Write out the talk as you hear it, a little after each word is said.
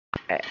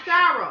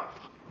Cheryl.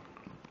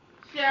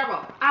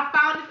 Cheryl, I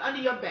found this under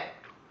your bed.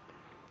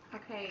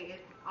 Okay,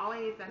 it's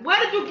always under. Where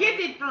did you get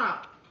it from?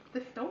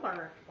 The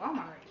store,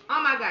 Walmart.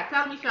 Oh my God,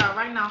 tell me, Cheryl,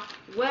 right now,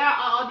 where are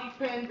all these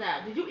pens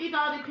at? Did you eat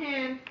all the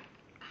pens?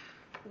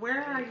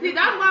 Where are you? See,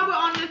 that's why we're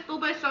on this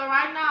stupid show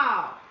right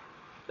now.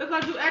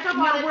 Because you ate up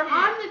all the we're pens.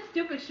 on this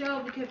stupid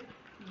show because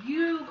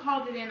you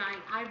called it in.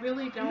 I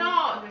really don't.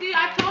 No, see,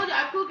 I told you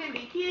I cook in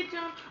the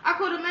kitchen. I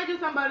could have made you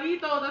some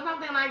burritos or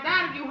something like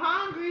that if you're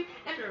hungry.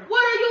 And Sure.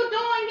 What are you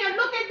doing here?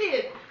 Look at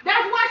this.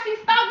 That's why she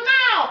stopped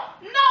now.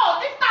 No,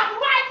 this stops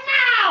right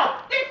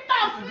now. This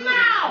stops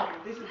now.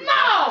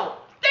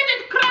 No, this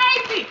is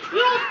crazy.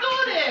 You don't do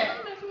this.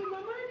 I'm messing with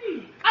my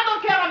money. I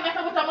don't care. I'm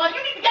messing with your money.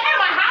 You need to get out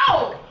of my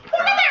house. Who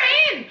let her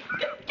in?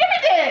 Give me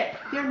this.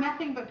 They're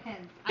nothing but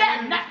pens.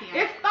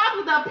 It starts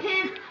with a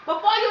pin.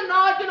 Before you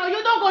know it,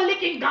 you don't go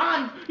licking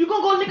guns. You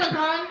gonna go lick a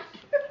gun?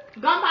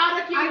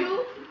 Gunpowder kill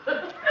you?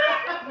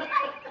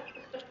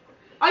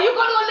 Are you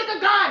gonna go lick a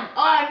gun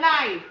or a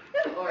knife?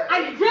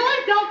 I really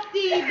don't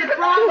see the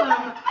problem.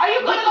 Are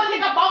you gonna go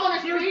lick a bomb on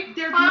the street?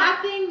 There's huh?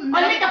 nothing.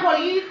 Or lick the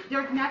police?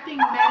 There's nothing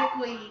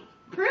medically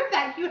proof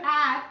that you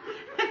have.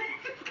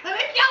 It's gonna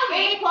kill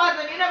me. Ain't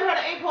poison. You never heard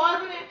of ain't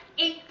poisoning?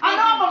 Ain't I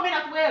know I'm from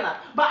Venezuela,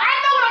 but I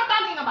know what I'm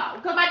talking about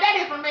because my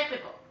dad is from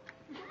Mexico.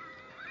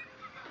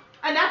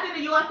 And that's in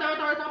the U.S.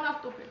 territory, so I'm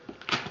not stupid.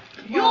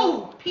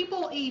 Well,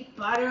 people eat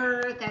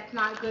butter. That's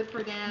not good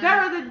for them.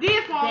 There is a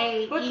difference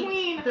They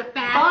between eat the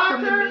fat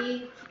from the butter.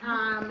 meat.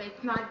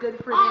 It's not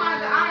good for Oh them. my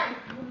God!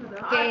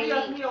 They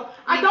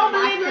I don't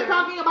believe eat you're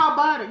talking about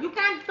butter. You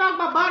can't talk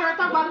about butter and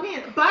talk about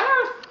pins. Butter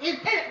is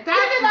This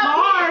that is a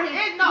bar.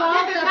 pin.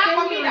 No, this is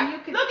not for me. You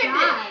could Look at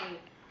die. this.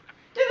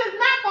 This is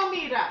not for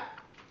me.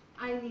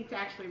 I need to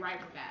actually write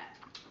with that.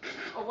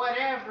 Or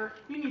whatever.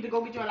 You need to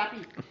go get your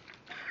lapis.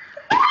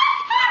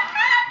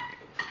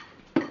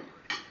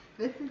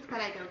 This is what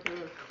I go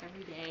through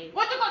every day.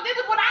 This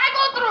is what I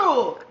go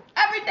through.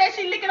 Every day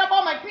she licking up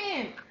all my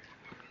pins.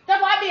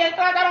 That's why I be in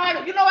class. I don't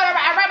have. You know what?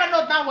 I write my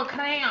notes down with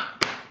crayon.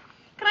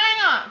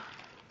 Crayon.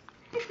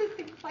 This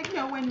seems like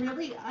no one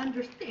really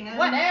understands.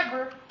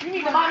 Whatever. You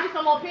need to buy me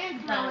some more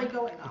pins. What's really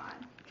going on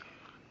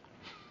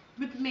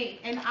with me?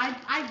 And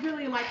I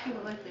really like you to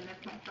listen.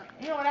 That's my friend.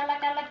 You know what I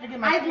like? I like to get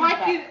my I'd pins like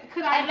back.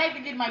 you. I'd like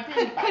to get my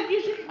pins back. Could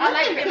you just I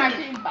like to listen get my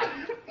me? pins back.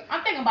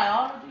 I'm thinking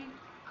biology.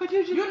 Could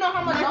you just You know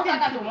how much else I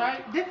got to me?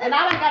 write? This And is,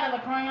 all I got is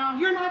a crayon.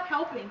 you're not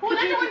helping. Who Could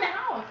let you you in just- the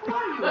house? Who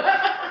are you? I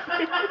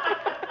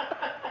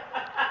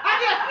I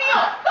just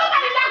feel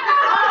somebody locked the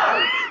door.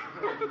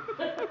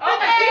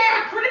 Okay,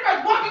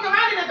 creepers walking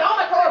around in the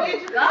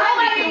dormitory.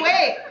 Nobody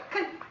wait.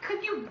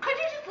 Could you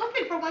just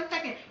listen for 1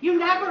 second? You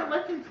never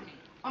listen to me.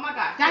 Oh my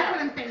gosh. That's what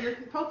I'm saying. You're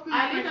supposed to be.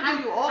 I listen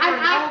to you over I'm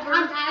and over.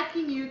 I'm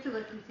asking you to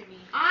listen to me.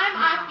 I'm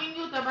now. asking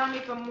you to buy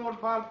me some more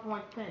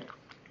ballpoint pens.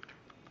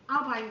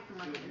 I'll buy you some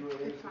money.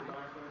 It's fine.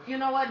 You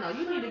know what? No,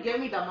 you need to give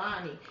me the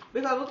money.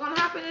 Because what's going to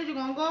happen is you're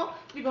going to go,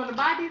 you're going to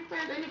buy these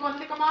pens, and you're going to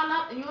lick them all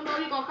up, and you know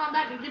you're going to come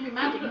back and give me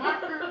magic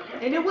marker.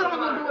 And then what am I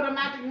going to do with a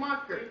magic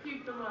marker?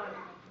 Keep the money.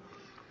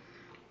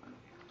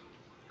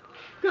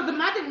 Because the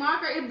magic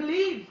marker, it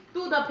bleeds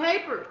through the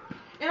paper.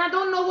 And I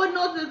don't know what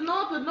notes is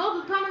notes. The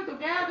notes is coming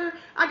together.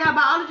 I got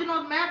biology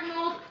notes, math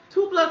notes.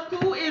 2 plus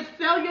 2 is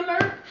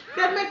cellular.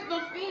 That makes no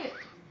sense.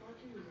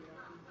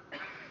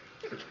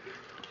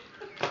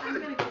 I'm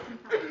gonna get some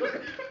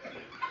help.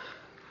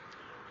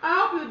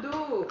 I hope you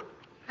do.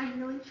 I'm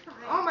really trying.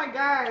 Oh my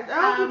gosh.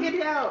 I hope you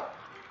get help.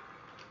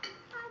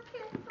 I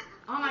can't.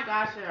 Oh my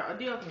gosh, Cheryl.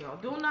 Dios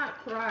mío. Do not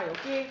cry,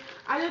 okay?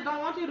 I just don't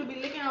want you to be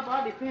licking up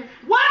all the pens.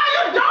 What are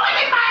you doing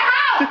in my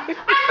house?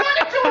 I knew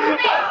that you were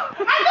sick.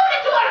 I knew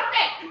that you were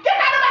sick. Get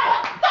out of my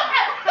house.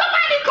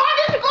 Somebody call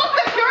this school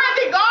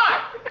security guard.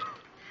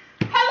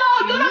 Hello,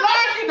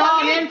 university Next on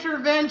police.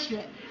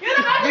 intervention.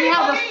 University We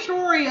have a police.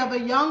 story of a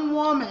young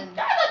woman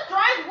There's a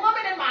strange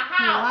woman in my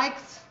who house.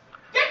 likes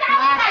Get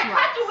out of my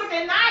touch you with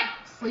the knife.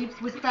 sleeps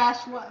with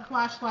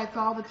flashlights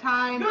all the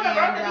time,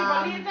 University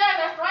police. and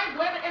There's a strange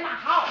woman in my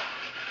house.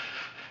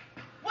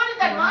 What is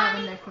that We're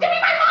money? having Give me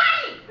my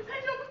money.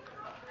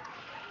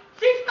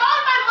 She stole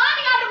my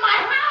money out of my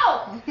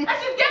house. And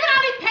she's giving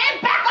all these pens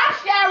back up,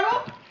 Cheryl.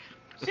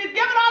 She's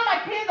giving all my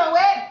pens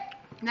away.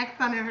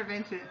 next on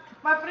intervention,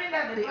 My friend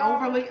has the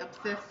overly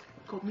obsessed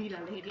comida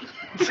lady.